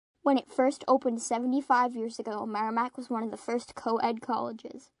When it first opened 75 years ago, Merrimack was one of the first co-ed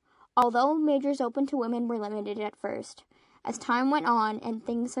colleges. Although majors open to women were limited at first, as time went on and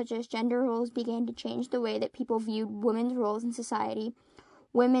things such as gender roles began to change the way that people viewed women's roles in society,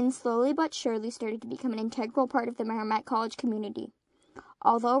 women slowly but surely started to become an integral part of the Merrimack College community.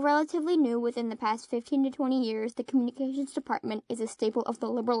 Although relatively new within the past 15 to 20 years, the communications department is a staple of the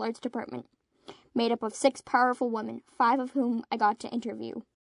liberal arts department, made up of 6 powerful women, 5 of whom I got to interview.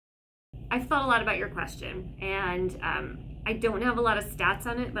 I've thought a lot about your question, and I don't have a lot of stats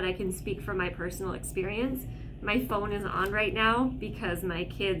on it, but I can speak from my personal experience. My phone is on right now because my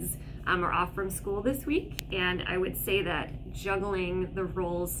kids are off from school this week, and I would say that juggling the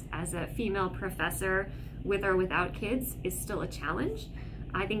roles as a female professor with or without kids is still a challenge.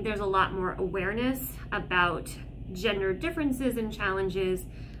 I think there's a lot more awareness about gender differences and challenges.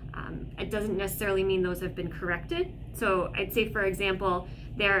 It doesn't necessarily mean those have been corrected. So I'd say, for example,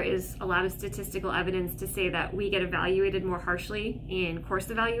 there is a lot of statistical evidence to say that we get evaluated more harshly in course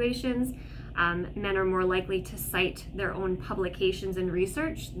evaluations. Men are more likely to cite their own publications and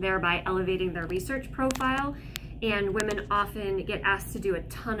research, thereby elevating their research profile. And women often get asked to do a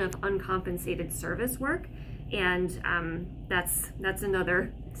ton of uncompensated service work. And that's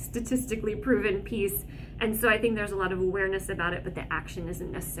another statistically proven piece. And so I think there's a lot of awareness about it, but the action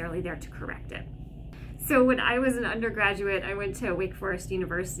isn't necessarily there to correct it. So when I was an undergraduate, I went to Wake Forest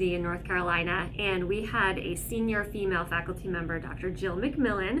University in North Carolina, and we had a senior female faculty member, Dr. Jill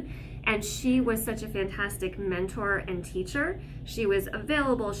McMillan, and she was such a fantastic mentor and teacher. She was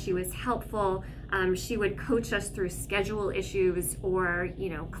available, she was helpful, she would coach us through schedule issues or,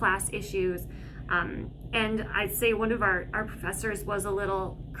 class issues. And I'd say one of our professors was a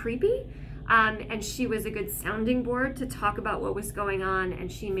little creepy, and she was a good sounding board to talk about what was going on, and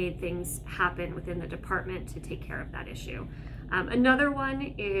she made things happen within the department to take care of that issue. Another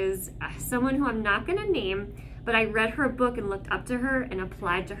one is someone who I'm not going to name, but I read her book and looked up to her and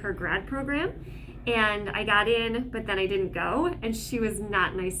applied to her grad program, and I got in, but then I didn't go, and she was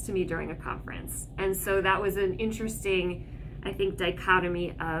not nice to me during a conference. And so that was an interesting, I think,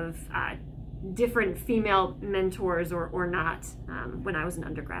 dichotomy of different female mentors or not when I was an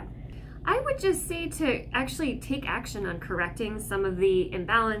undergrad. I would just say to actually take action on correcting some of the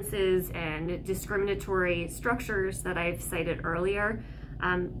imbalances and discriminatory structures that I've cited earlier.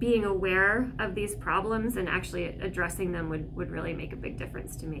 Being aware of these problems and actually addressing them would really make a big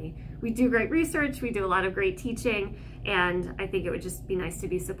difference to me. We do great research, we do a lot of great teaching, and I think it would just be nice to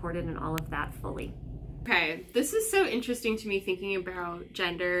be supported in all of that fully. Okay, this is so interesting to me, thinking about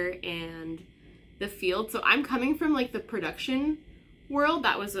gender and the field. So I'm coming from like the production world.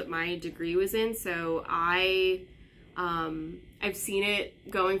 That was what my degree was in. So I've seen it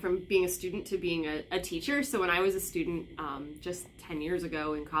going from being a student to being a teacher. So when I was a student just 10 years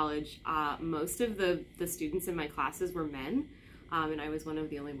ago in college, most of the students in my classes were men, and I was one of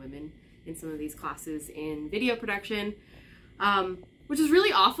the only women in some of these classes in video production, which is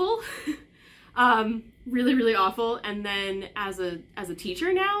really awful. Really awful. And then as a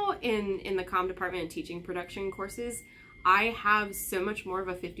teacher now in the comm department and teaching production courses, I have so much more of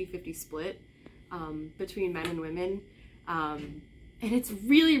a 50-50 split between men and women, and it's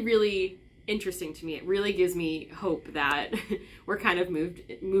really interesting to me. It really gives me hope that we're kind of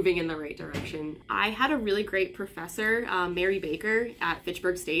moving in the right direction. I had a really great professor, Mary Baker at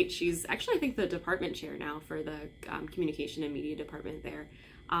Fitchburg State. She's actually, I think, the department chair now for the communication and media department there.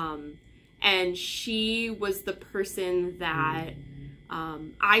 And she was the person that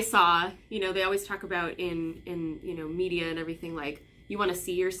I saw, they always talk about in media and everything, like, you want to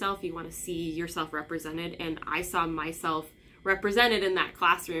see yourself, you want to see yourself represented. And I saw myself represented in that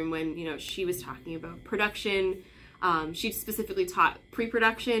classroom when, she was talking about production. She specifically taught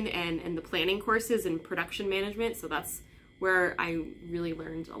pre-production and the planning courses and production management. So that's where I really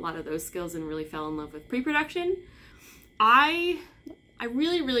learned a lot of those skills and really fell in love with pre-production. I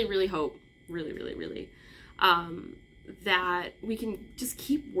really hope, really, that we can just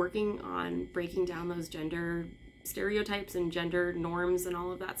keep working on breaking down those gender stereotypes and gender norms and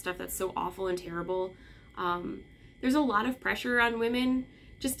all of that stuff that's so awful and terrible. There's a lot of pressure on women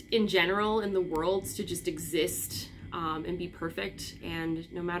just in general in the world to just exist and be perfect,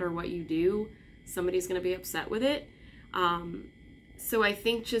 and no matter what you do, somebody's going to be upset with it. So I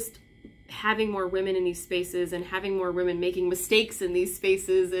think just having more women in these spaces and having more women making mistakes in these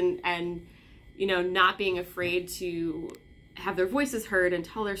spaces and not being afraid to have their voices heard and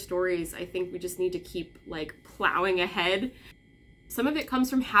tell their stories, I think we just need to keep like plowing ahead. Some of it comes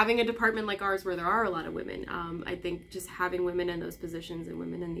from having a department like ours where there are a lot of women. I think just having women in those positions and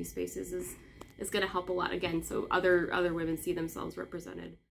women in these spaces is going to help a lot, again, so other women see themselves represented.